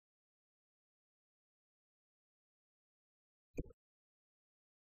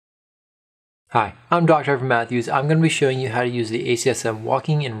Hi, I'm Dr. Evan Matthews. I'm going to be showing you how to use the ACSM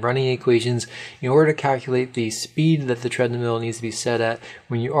walking and running equations in order to calculate the speed that the treadmill needs to be set at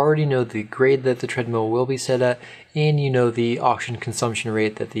when you already know the grade that the treadmill will be set at and you know the oxygen consumption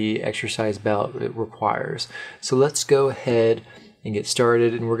rate that the exercise belt requires. So let's go ahead and get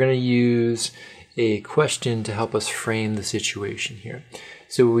started, and we're going to use a question to help us frame the situation here.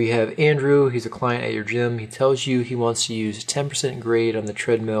 So we have Andrew, he's a client at your gym. He tells you he wants to use 10% grade on the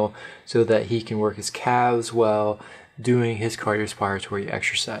treadmill so that he can work his calves while doing his cardiorespiratory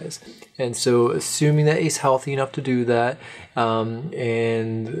exercise. And so assuming that he's healthy enough to do that, and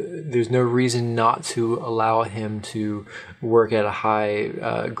there's no reason not to allow him to work at a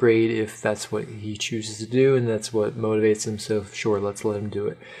high grade if that's what he chooses to do and that's what motivates him, so sure, let's let him do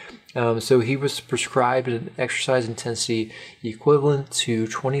it. So he was prescribed an exercise intensity equivalent to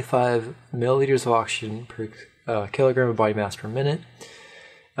 25 milliliters of oxygen per kilogram of body mass per minute.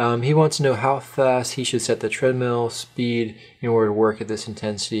 He wants to know how fast he should set the treadmill speed in order to work at this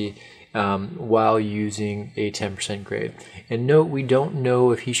intensity while using a 10% grade. And note, we don't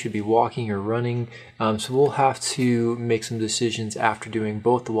know if he should be walking or running, so we'll have to make some decisions after doing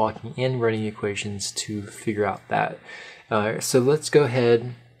both the walking and running equations to figure out that. So let's go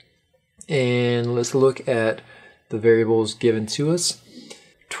ahead and let's look at the variables given to us.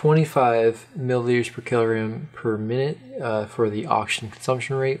 25 milliliters per kilogram per minute for the oxygen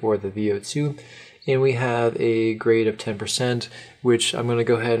consumption rate, or the VO2, and we have a grade of 10%, which I'm going to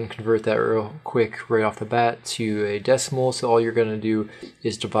go ahead and convert that real quick right off the bat to a decimal. So all you're going to do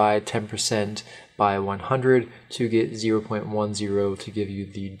is divide 10% by 100 to get 0.10 to give you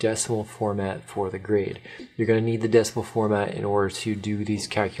the decimal format for the grade. You're going to need the decimal format in order to do these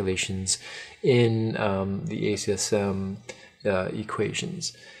calculations in the ACSM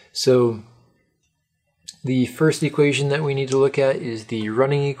equations. So the first equation that we need to look at is the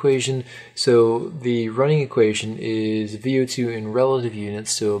running equation. So the running equation is VO2 in relative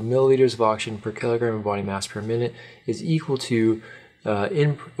units, so milliliters of oxygen per kilogram of body mass per minute is equal to,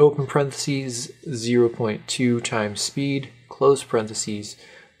 in open parentheses, 0.2 times speed, close parentheses,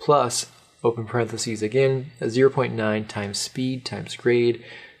 plus, open parentheses again, 0.9 times speed times grade,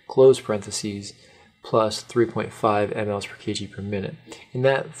 close parentheses, plus 3.5 mLs per kg per minute. And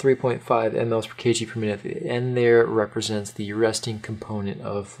that 3.5 mLs per kg per minute at the end there represents the resting component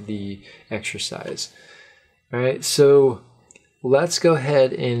of the exercise. All right, so let's go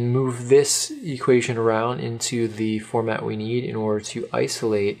ahead and move this equation around into the format we need in order to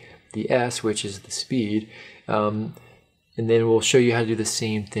isolate the S, which is the speed. And then we'll show you how to do the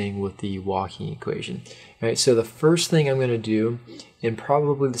same thing with the walking equation. All right, so the first thing I'm going to do, and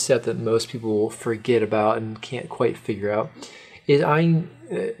probably the step that most people will forget about and can't quite figure out, is I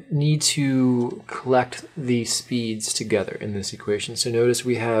need to collect the speeds together in this equation. So notice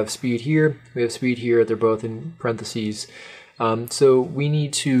we have speed here, we have speed here, they're both in parentheses. So we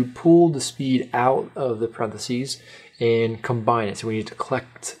need to pull the speed out of the parentheses and combine it. So we need to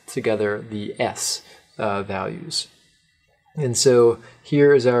collect together the S values. And so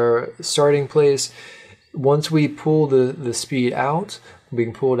here is our starting place. Once we pull the speed out, we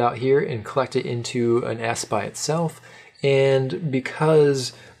can pull it out here and collect it into an S by itself. And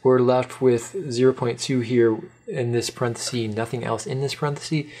because we're left with 0.2 here in this parenthesis, nothing else in this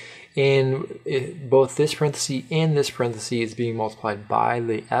parenthesis, and both this parenthesis and this parenthesis is being multiplied by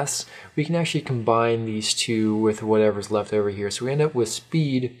the S, we can actually combine these two with whatever's left over here. So we end up with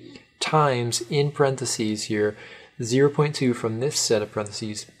speed times, in parentheses here, 0.2 from this set of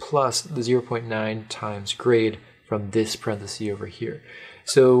parentheses plus the 0.9 times grade from this parenthesis over here.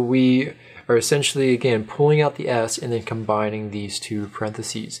 So we are essentially, again, pulling out the S and then combining these two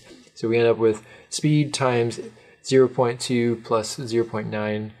parentheses. So we end up with speed times 0.2 plus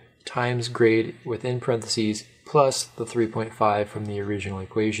 0.9 times grade within parentheses plus the 3.5 from the original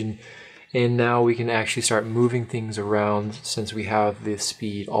equation. And now we can actually start moving things around, since we have the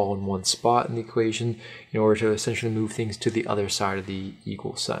speed all in one spot in the equation, in order to essentially move things to the other side of the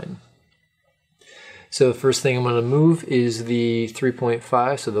equal sign. So the first thing I'm going to move is the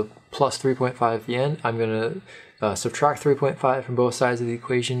 3.5, so the plus 3.5 at the end. I'm going to subtract 3.5 from both sides of the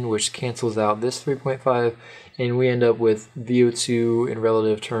equation, which cancels out this 3.5, and we end up with VO2 in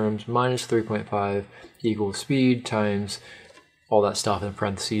relative terms minus 3.5 equals speed times all that stuff in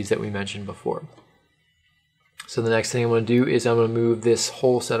parentheses that we mentioned before. So the next thing I'm going to do is I'm going to move this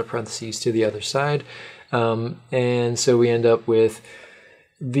whole set of parentheses to the other side. And so we end up with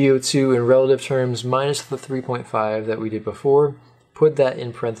VO2 in relative terms minus the 3.5 that we did before. put that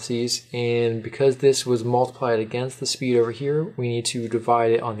in parentheses, and because this was multiplied against the speed over here, we need to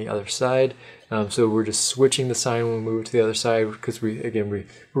divide it on the other side. So we're just switching the sign when we move to the other side, because we're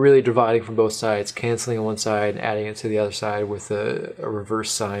really dividing from both sides, canceling on one side and adding it to the other side with a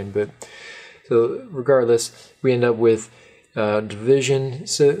reverse sign. But so regardless, we end up with division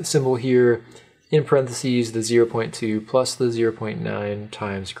symbol here, in parentheses the 0.2 plus the 0.9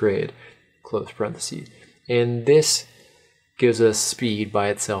 times grade, close parentheses. And this gives us speed by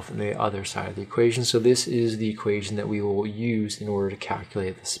itself on the other side of the equation. So this is the equation that we will use in order to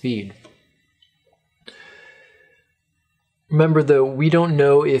calculate the speed. Remember though, we don't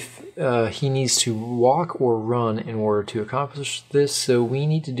know if he needs to walk or run in order to accomplish this, so we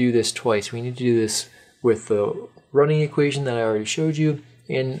need to do this twice. We need to do this with the running equation that I already showed you,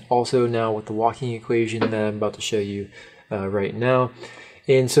 and also now with the walking equation that I'm about to show you right now.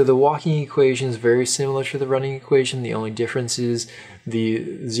 And so the walking equation is very similar to the running equation. The only difference is the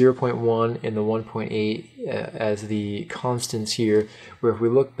 0.1 and the 1.8 as the constants here, where if we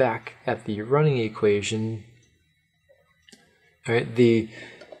look back at the running equation, all right, this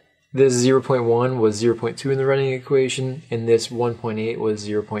 0.1 was 0.2 in the running equation, and this 1.8 was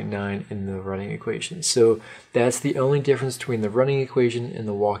 0.9 in the running equation. So that's the only difference between the running equation and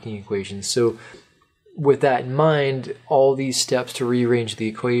the walking equation. So with that in mind, all these steps to rearrange the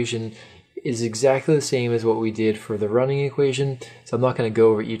equation is exactly the same as what we did for the running equation. So I'm not going to go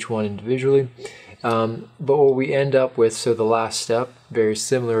over each one individually. But what we end up with, so the last step, very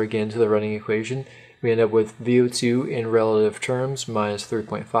similar again to the running equation, we end up with VO2 in relative terms minus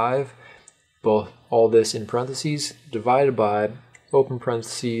 3.5, all this in parentheses, divided by, open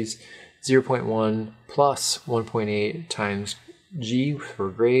parentheses, 0.1 plus 1.8 times G for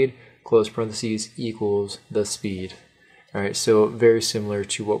grade, close parentheses, equals the speed. All right, so very similar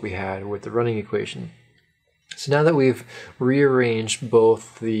to what we had with the running equation. So now that we've rearranged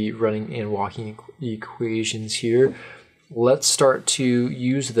both the running and walking equations here, let's start to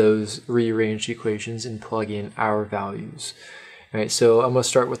use those rearranged equations and plug in our values. All right, so I'm going to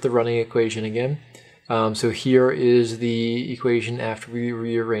start with the running equation again. So here is the equation after we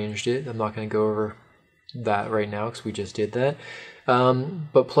rearranged it. I'm not going to go over that right now because we just did that.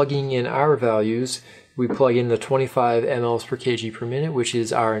 But plugging in our values, we plug in the 25 mLs per kg per minute, which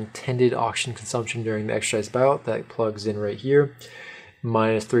is our intended oxygen consumption during the exercise bout. That plugs in right here.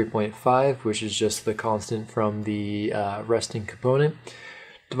 Minus 3.5, which is just the constant from the resting component,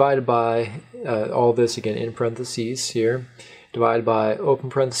 divided by all this again in parentheses here, divided by open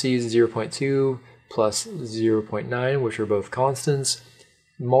parentheses 0.2 plus 0.9, which are both constants,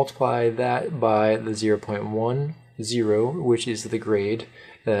 multiply that by the 0.10, which is the grade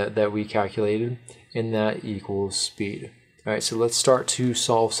that we calculated, and that equals speed. All right, so let's start to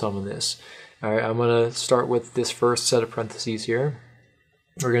solve some of this. All right, I'm going to start with this first set of parentheses here.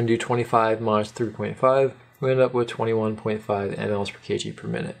 We're going to do 25 minus 3.5. We end up with 21.5 mLs per kg per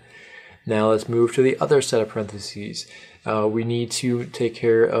minute. Now let's move to the other set of parentheses. We need to take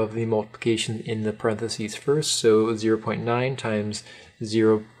care of the multiplication in the parentheses first. So 0.9 times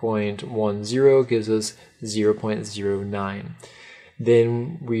 0.10 gives us 0.09.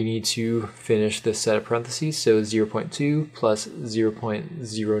 Then we need to finish this set of parentheses. So 0.2 plus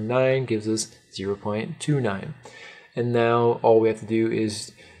 0.09 gives us 0.29. And now all we have to do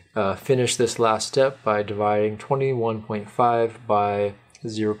is finish this last step by dividing 21.5 by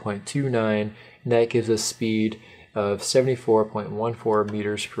 0.29, and that gives us speed of 74.14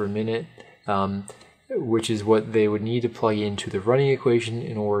 meters per minute, which is what they would need to plug into the running equation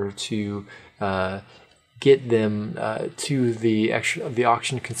in order to get them to the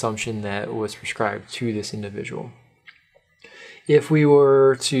oxygen consumption that was prescribed to this individual. If we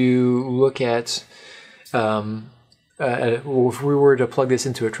were to look at if we were to plug this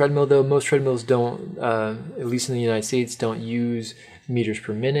into a treadmill, though, most treadmills don't, at least in the United States, don't use meters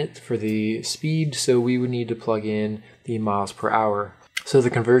per minute for the speed, so we would need to plug in the miles per hour. So the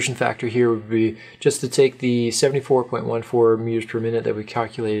conversion factor here would be just to take the 74.14 meters per minute that we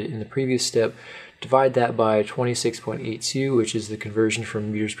calculated in the previous step, divide that by 26.82, which is the conversion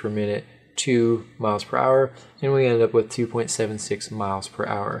from meters per minute to miles per hour, and we end up with 2.76 miles per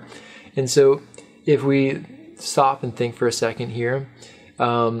hour. And so if we stop and think for a second here,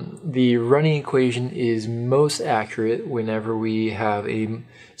 the running equation is most accurate whenever we have a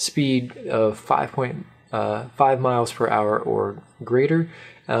speed of 5 miles per hour or greater.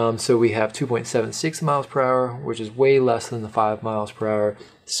 So we have 2.76 miles per hour, which is way less than the 5 miles per hour.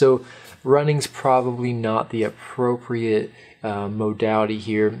 So running's probably not the appropriate modality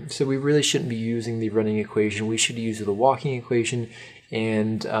here. So we really shouldn't be using the running equation. We should use the walking equation,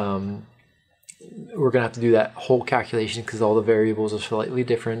 and we're going to have to do that whole calculation because all the variables are slightly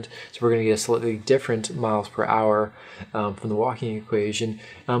different. So we're going to get a slightly different miles per hour from the walking equation,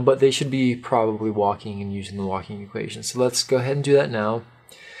 but they should be probably walking and using the walking equation. So let's go ahead and do that now.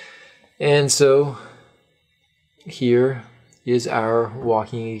 And so here is our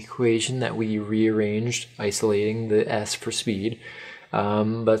walking equation that we rearranged, isolating the S for speed.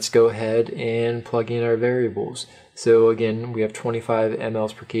 Let's go ahead and plug in our variables. So again, we have 25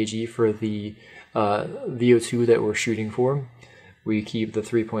 mLs per kg for the VO2 that we're shooting for. We keep the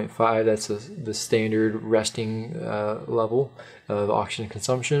 3.5, that's the standard resting level of oxygen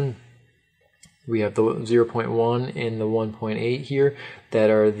consumption. We have the 0.1 and the 1.8 here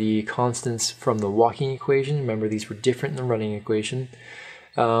that are the constants from the walking equation. Remember, these were different than the running equation.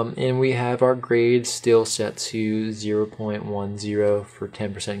 And we have our grade still set to 0.10 for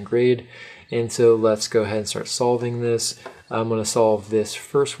 10% grade. And so let's go ahead and start solving this. I'm going to solve this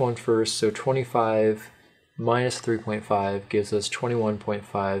first one first. So 25 minus 3.5 gives us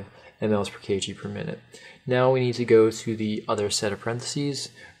 21.5 mLs per kg per minute. Now we need to go to the other set of parentheses.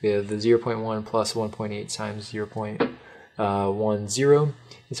 We have the 0.1 plus 1.8 times 0.10.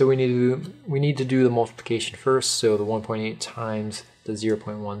 And so we need to do the multiplication first. So the 1.8 times the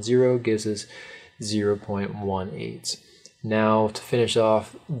 0.10 gives us 0.18. Now to finish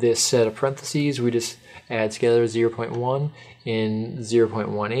off this set of parentheses, we just add together 0.1 and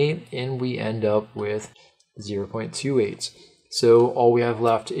 0.18 and we end up with 0.28. So all we have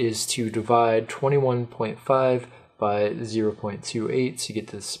left is to divide 21.5 by 0.28 to get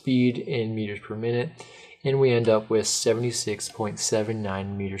the speed in meters per minute, and we end up with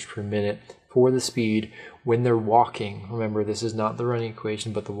 76.79 meters per minute for the speed when they're walking. Remember, this is not the running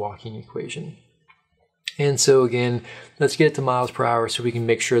equation, but the walking equation. And so again, let's get it to miles per hour so we can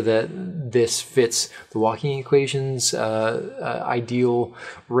make sure that this fits the walking equation's ideal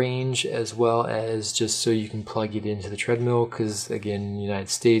range, as well as just so you can plug it into the treadmill, because again, in the United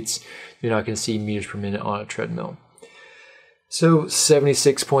States, you're not going to see meters per minute on a treadmill. So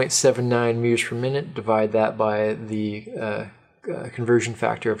 76.79 meters per minute, divide that by the conversion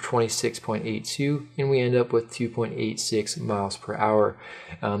factor of 26.82, and we end up with 2.86 miles per hour.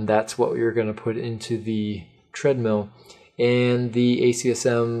 That's what we're going to put into the treadmill. And the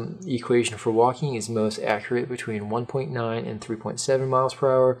ACSM equation for walking is most accurate between 1.9 and 3.7 miles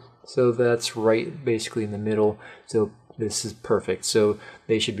per hour. So that's right basically in the middle. So this is perfect. So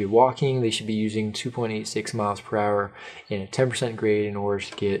they should be walking, they should be using 2.86 miles per hour in a 10% grade in order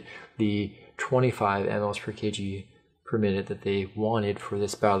to get the 25 mLs per kg per minute that they wanted for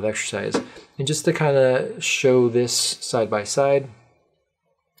this bout of exercise. And just to kind of show this side by side,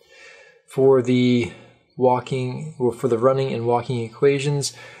 for the walking, well, for the running and walking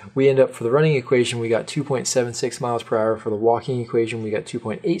equations, we end up, for the running equation, we got 2.76 miles per hour. For the walking equation, we got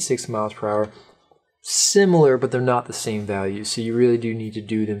 2.86 miles per hour. Similar, but they're not the same values. So you really do need to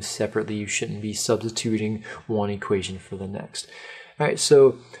do them separately. You shouldn't be substituting one equation for the next. All right,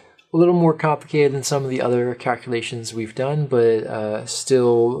 so a little more complicated than some of the other calculations we've done, but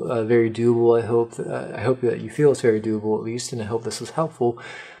still very doable. I hope that you feel it's very doable at least, and I hope this was helpful.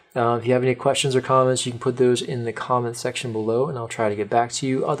 If you have any questions or comments, you can put those in the comment section below, and I'll try to get back to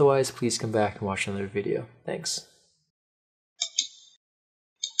you. Otherwise, please come back and watch another video. Thanks.